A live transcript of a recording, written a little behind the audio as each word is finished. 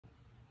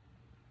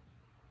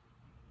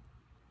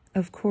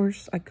of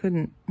course, I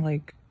couldn't,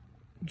 like,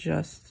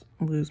 just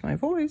lose my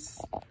voice.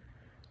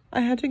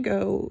 I had to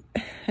go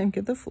and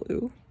get the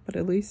flu, but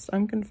at least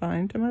I'm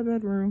confined to my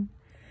bedroom.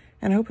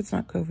 And I hope it's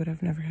not COVID.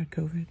 I've never had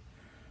COVID.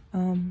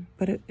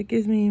 But it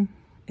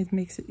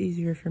makes it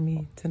easier for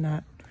me to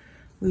not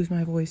lose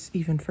my voice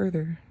even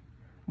further.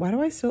 Why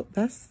do I still,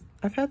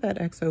 I've had that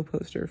XO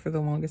poster for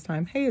the longest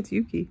time. Hey, it's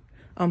Yuki.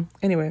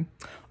 Anyway,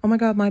 oh my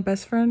God, my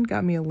best friend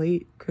got me a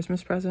late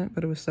Christmas present,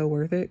 but it was so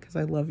worth it because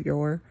I love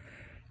Yor.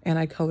 And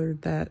I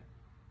colored that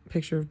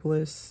picture of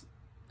Bliss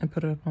and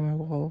put it up on my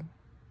wall.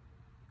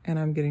 And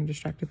I'm getting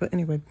distracted. But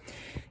anyway,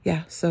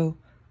 yeah, so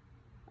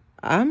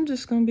I'm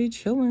just going to be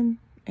chilling.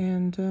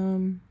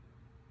 And,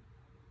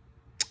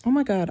 oh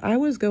my God, I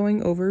was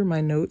going over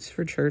my notes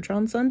for church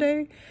on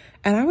Sunday,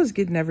 and I was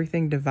getting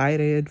everything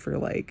divided for,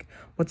 like,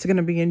 what's going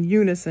to be in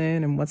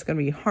unison and what's going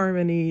to be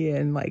harmony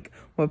and, like,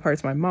 what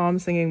part's my mom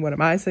singing, what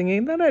am I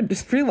singing. Then I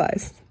just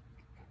realized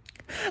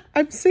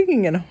I'm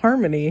singing in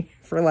harmony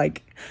for,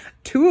 like,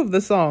 2 of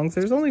the songs.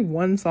 There's only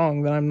 1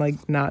 song that I'm,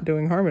 like, not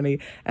doing harmony,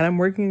 and I'm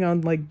working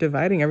on, like,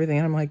 dividing everything.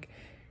 And I'm like,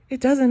 it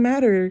doesn't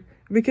matter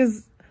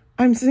because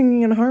I'm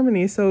singing in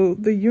harmony. So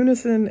the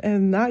unison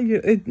and not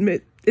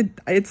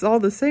it's all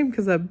the same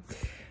because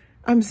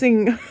I'm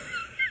singing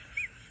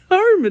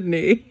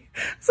harmony.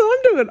 So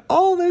I'm doing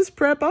all this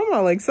prep. I'm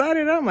all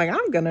excited. I'm like,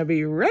 I'm gonna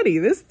be ready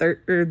this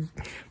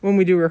when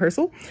we do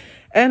rehearsal.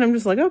 And I'm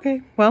just like,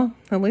 okay, well,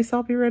 at least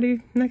I'll be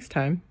ready next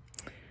time.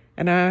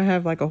 And I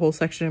have, like, a whole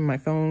section in my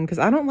phone because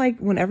I don't like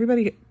when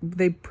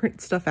they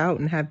print stuff out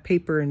and have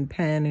paper and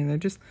pen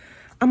and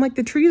I'm like,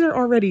 the trees are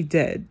already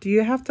dead. Do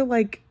you have to,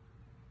 like,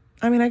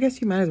 I mean, I guess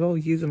you might as well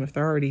use them if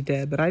they're already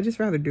dead, but I just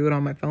rather do it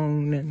on my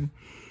phone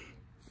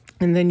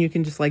and then you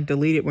can just, like,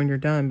 delete it when you're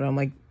done. But I'm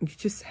like, you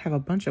just have a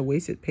bunch of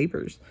wasted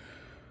papers.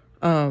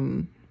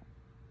 But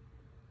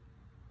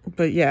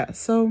yeah,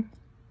 so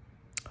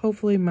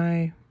hopefully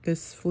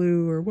this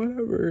flu or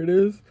whatever it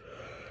is,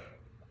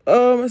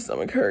 my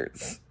stomach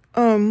hurts.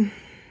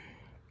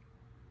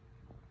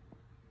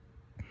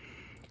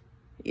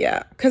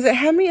 Yeah, because it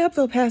had me up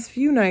the past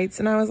few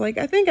nights and I was like,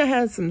 I think I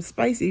had some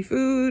spicy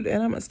food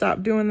and I'm gonna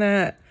stop doing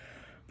that.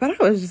 But I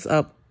was just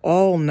up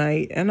all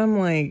night and I'm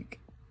like,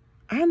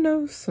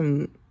 because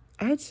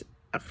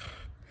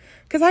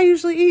I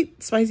usually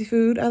eat spicy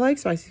food. I like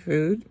spicy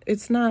food.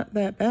 It's not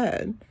that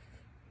bad.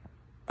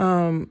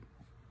 Oh,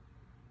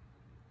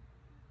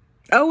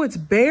 it's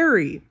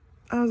berry.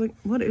 I was like,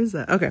 what is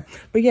that? Okay.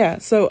 But yeah,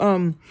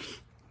 so,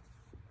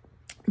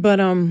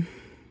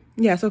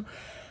 yeah, so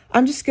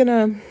I'm just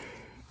gonna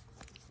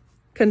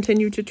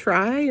continue to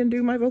try and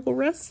do my vocal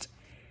rest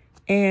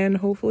and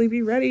hopefully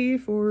be ready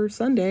for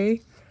Sunday.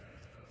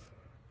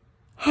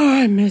 Oh,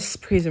 I miss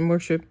praise and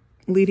worship,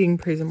 leading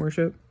praise and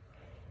worship.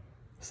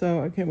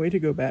 So I can't wait to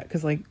go back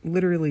because, like,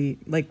 literally,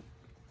 like,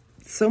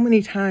 so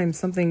many times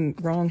something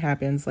wrong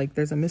happens. Like,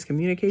 there's a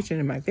miscommunication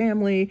in my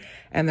family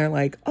and they're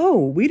like,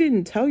 oh, we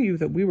didn't tell you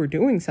that we were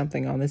doing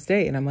something on this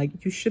day. And I'm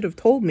like, you should have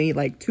told me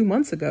like 2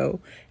 months ago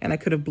and I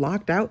could have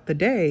blocked out the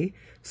day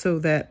so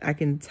that I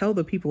can tell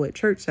the people at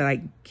church that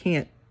I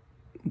can't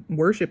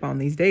worship on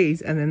these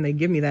days. And then they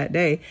give me that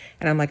day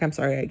and I'm like, I'm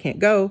sorry, I can't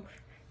go,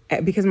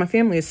 because my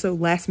family is so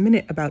last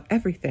minute about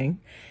everything.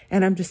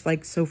 And I'm just,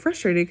 like, so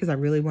frustrated because I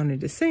really wanted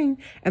to sing.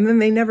 And then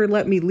they never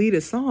let me lead a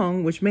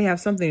song, which may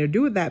have something to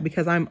do with that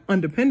because I'm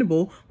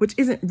undependable, which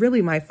isn't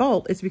really my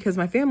fault. It's because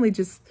my family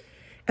just,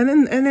 and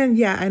then,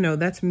 yeah, I know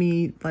that's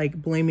me, like,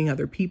 blaming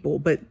other people,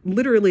 but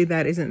literally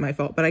that isn't my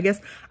fault. But I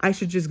guess I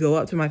should just go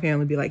up to my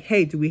family and be like,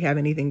 hey, do we have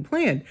anything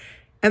planned?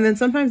 And then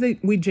sometimes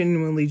we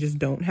genuinely just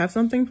don't have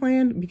something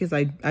planned because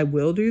I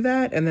will do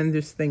that. And then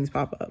just things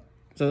pop up.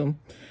 So,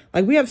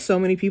 like, we have so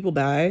many people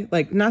die,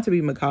 like, not to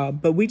be macabre,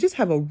 but we just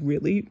have a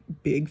really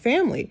big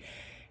family.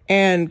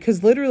 And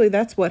because literally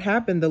that's what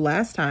happened the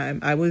last time.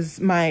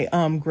 My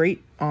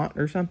great aunt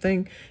or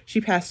something,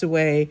 she passed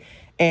away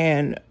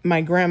and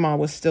my grandma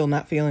was still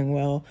not feeling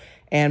well.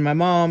 And my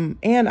mom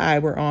and I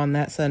were on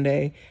that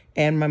Sunday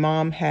and my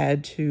mom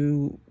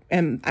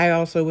and I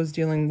also was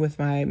dealing with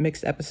my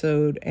mixed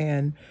episode.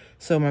 And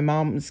so my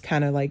mom was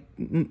kind of like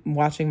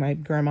watching my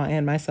grandma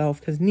and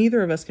myself because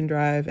neither of us can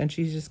drive. And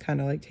she's just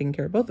kind of like taking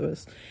care of both of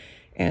us.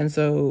 And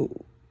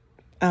so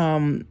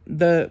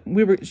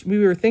we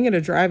were thinking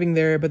of driving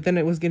there, but then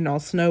it was getting all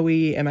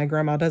snowy and my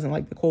grandma doesn't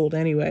like the cold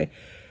anyway.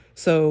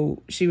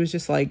 So she was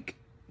just like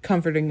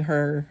comforting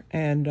her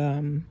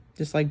and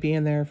just like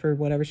being there for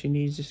whatever she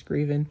needs, just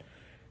grieving,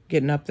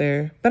 getting up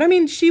there. But I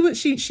mean,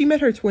 she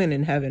met her twin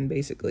in heaven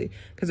basically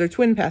because her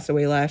twin passed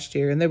away last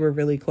year and they were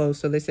really close.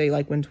 So they say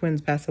like when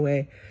twins pass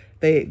away,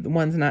 the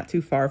one's not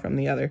too far from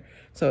the other.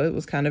 So it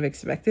was kind of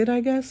expected,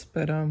 I guess.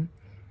 But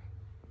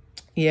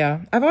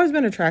yeah, I've always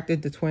been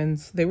attracted to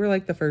twins. They were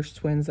like the first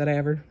twins that I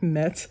ever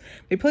met.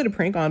 They played a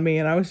prank on me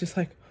and I was just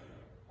like,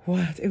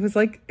 what? It was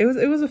like, it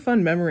was a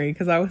fun memory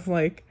because I was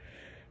like,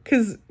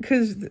 cause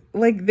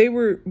like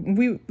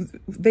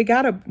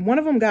one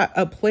of them got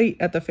a plate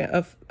at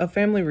a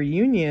family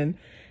reunion.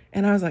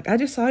 And I was like, I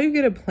just saw you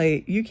get a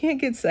plate. You can't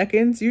get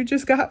seconds. You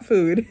just got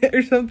food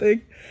or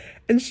something.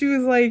 And she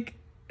was like,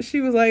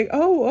 she was like,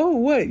 oh,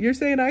 what? You're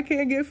saying I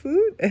can't get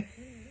food?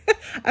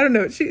 I don't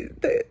know.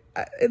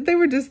 They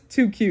were just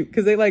too cute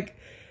because they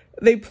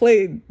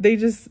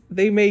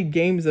made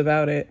games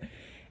about it.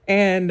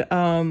 And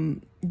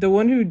the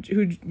one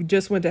who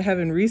just went to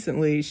heaven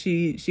recently,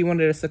 she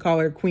wanted us to call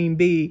her Queen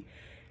Bee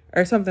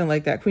or something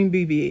like that, Queen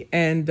BB.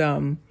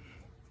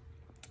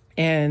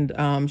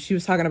 And she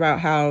was talking about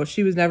how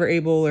she was never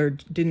able or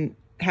didn't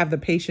have the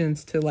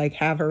patience to like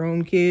have her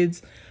own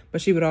kids,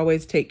 but she would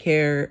always take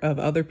care of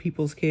other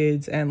people's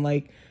kids and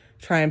like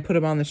try and put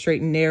them on the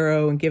straight and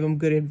narrow and give them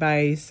good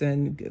advice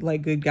and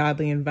like good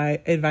godly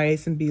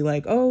advice and be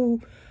like,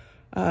 all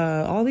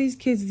these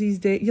kids these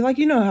days,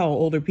 you know how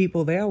older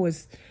people, they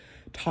always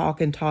talk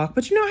and talk,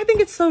 but I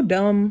think it's so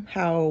dumb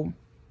how,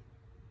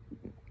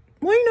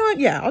 well, you know what?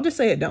 Yeah, I'll just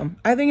say it dumb.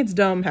 I think it's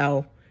dumb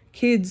how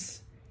kids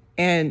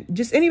and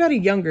just anybody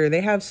younger,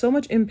 they have so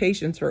much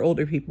impatience for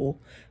older people.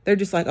 They're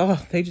just like, oh,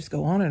 they just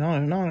go on and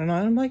on and on and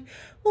on. I'm like,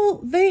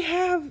 well, they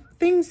have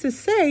things to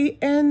say,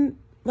 and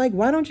like,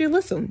 why don't you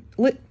listen?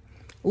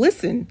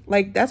 Listen.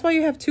 Like, that's why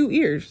you have 2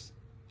 ears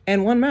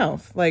and 1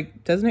 mouth.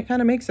 Like, doesn't it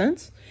kind of make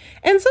sense?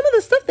 And some of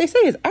the stuff they say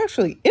is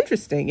actually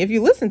interesting if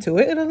you listen to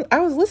it. And I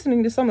was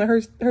listening to some of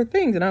her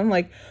things, and I'm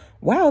like,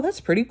 wow,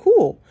 that's pretty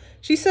cool.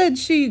 She said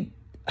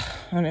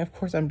and of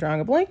course I'm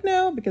drawing a blank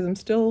now because I'm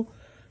still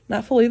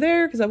not fully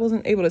there because I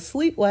wasn't able to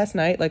sleep last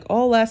night, like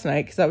all last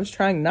night, because I was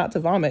trying not to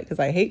vomit because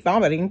I hate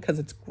vomiting because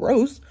it's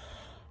gross.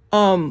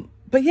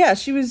 But yeah,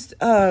 she was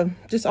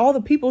just all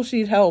the people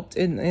she'd helped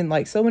in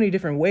like so many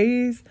different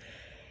ways.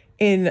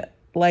 In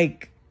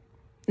like,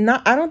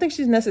 I don't think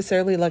she's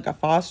necessarily like a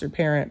foster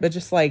parent, but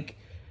just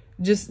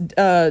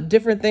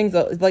different things,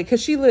 like,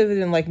 because she lived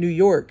in like New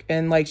York,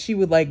 and like she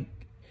would like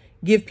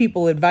give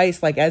people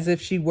advice like as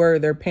if she were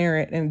their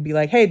parent and be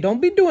like, hey,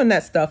 don't be doing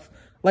that stuff.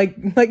 Like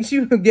she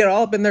would get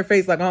all up in their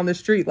face, like on the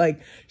street.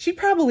 Like, she'd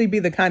probably be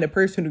the kind of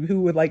person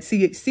who would like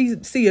see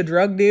a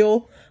drug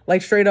deal,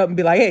 like straight up and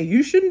be like, hey,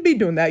 you shouldn't be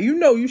doing that.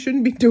 You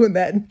shouldn't be doing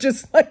that. And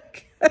just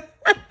like,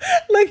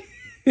 like,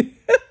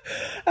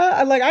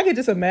 like I could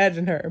just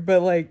imagine her,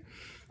 but like,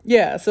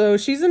 yeah. So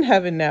she's in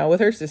heaven now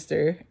with her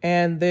sister.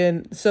 And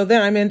then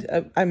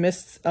I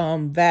missed,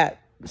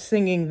 that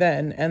singing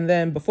then. And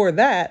then before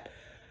that,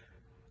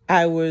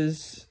 I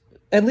was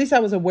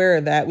aware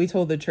of that. We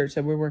told the church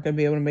that we weren't going to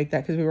be able to make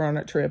that because we were on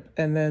a trip.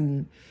 And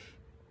then,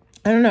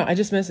 I don't know, I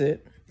just miss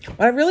it.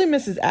 What I really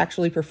miss is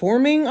actually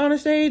performing on a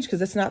stage, because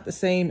it's not the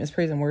same as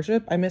praise and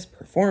worship. I miss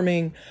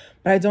performing,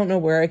 but I don't know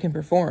where I can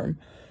perform.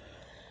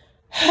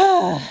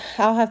 I'll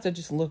have to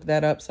just look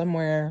that up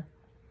somewhere.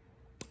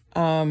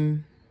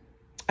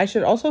 I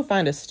should also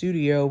find a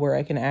studio where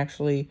I can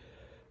actually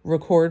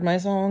record my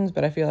songs,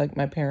 but I feel like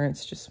my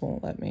parents just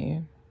won't let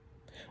me.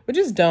 Which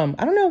is dumb.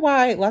 I don't know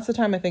why. Lots of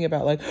time I think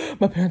about like,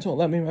 my parents won't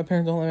let me.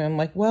 I'm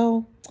like,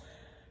 well,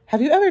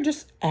 have you ever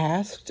just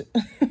asked?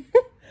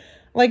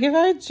 Like, if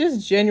I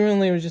just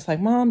genuinely was just like,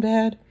 Mom,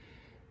 Dad,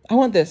 I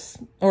want this.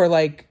 Or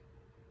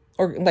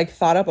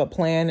thought up a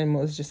plan and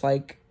was just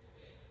like,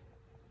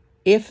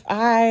 once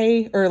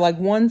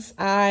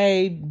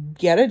I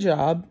get a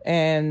job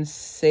and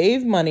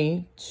save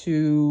money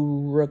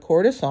to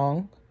record a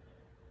song,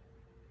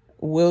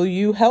 will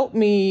you help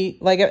me?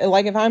 Like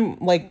if I'm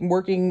like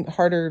working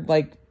harder,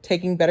 like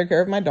taking better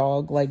care of my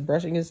dog, like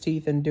brushing his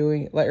teeth and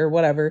doing like, or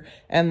whatever,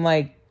 and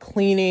like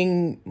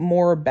cleaning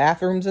more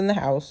bathrooms in the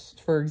house,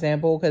 for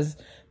example, because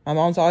my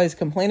mom's always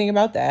complaining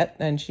about that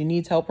and she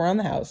needs help around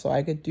the house. So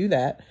I could do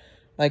that.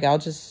 Like, I'll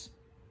just,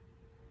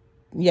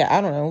 yeah,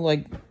 I don't know.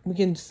 Like, we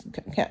can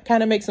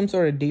kind of make some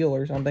sort of deal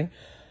or something.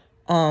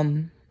 I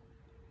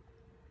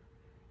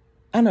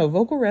know,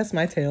 vocal rest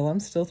my tail.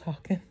 I'm still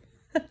talking.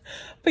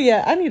 But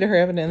yeah, I need to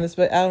hurry up and end this,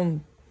 but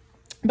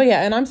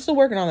yeah, and I'm still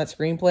working on that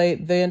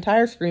screenplay. The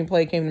entire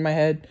screenplay came to my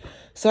head,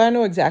 so I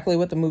know exactly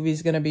what the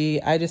movie's gonna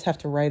be. I just have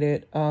to write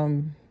it.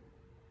 Right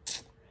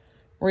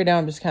now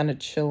I'm just kind of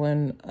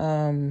chilling.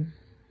 Oh,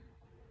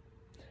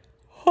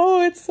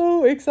 it's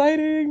so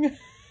exciting.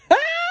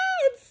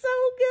 It's so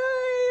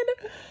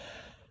good.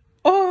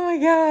 Oh my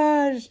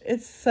gosh,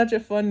 it's such a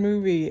fun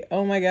movie.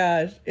 Oh my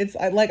gosh,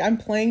 I'm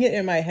playing it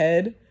in my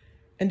head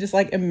and just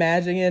like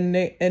imagining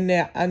it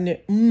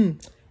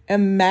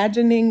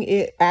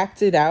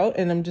acted out,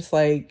 and I'm just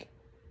like,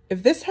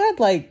 if this had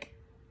like,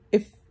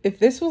 if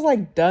this was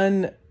like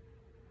done,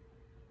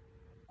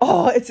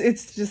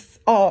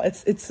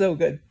 it's so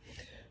good.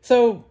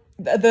 So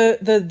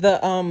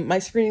my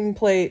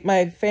screenplay,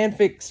 my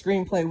fanfic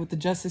screenplay with the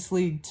Justice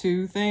League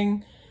 2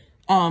 thing,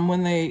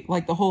 when they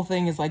like, the whole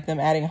thing is like them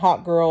adding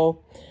Hot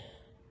Girl,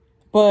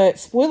 but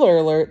spoiler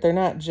alert, they're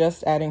not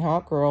just adding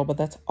Hot Girl, but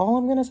that's all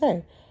I'm gonna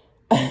say.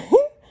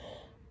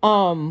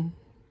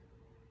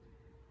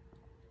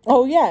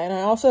 Oh yeah, and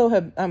I also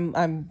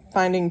I'm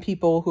finding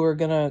people who are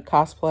gonna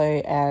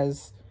cosplay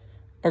as,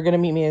 are gonna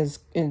meet me as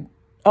in,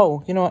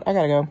 oh, you know what, I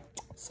gotta go.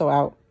 So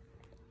out.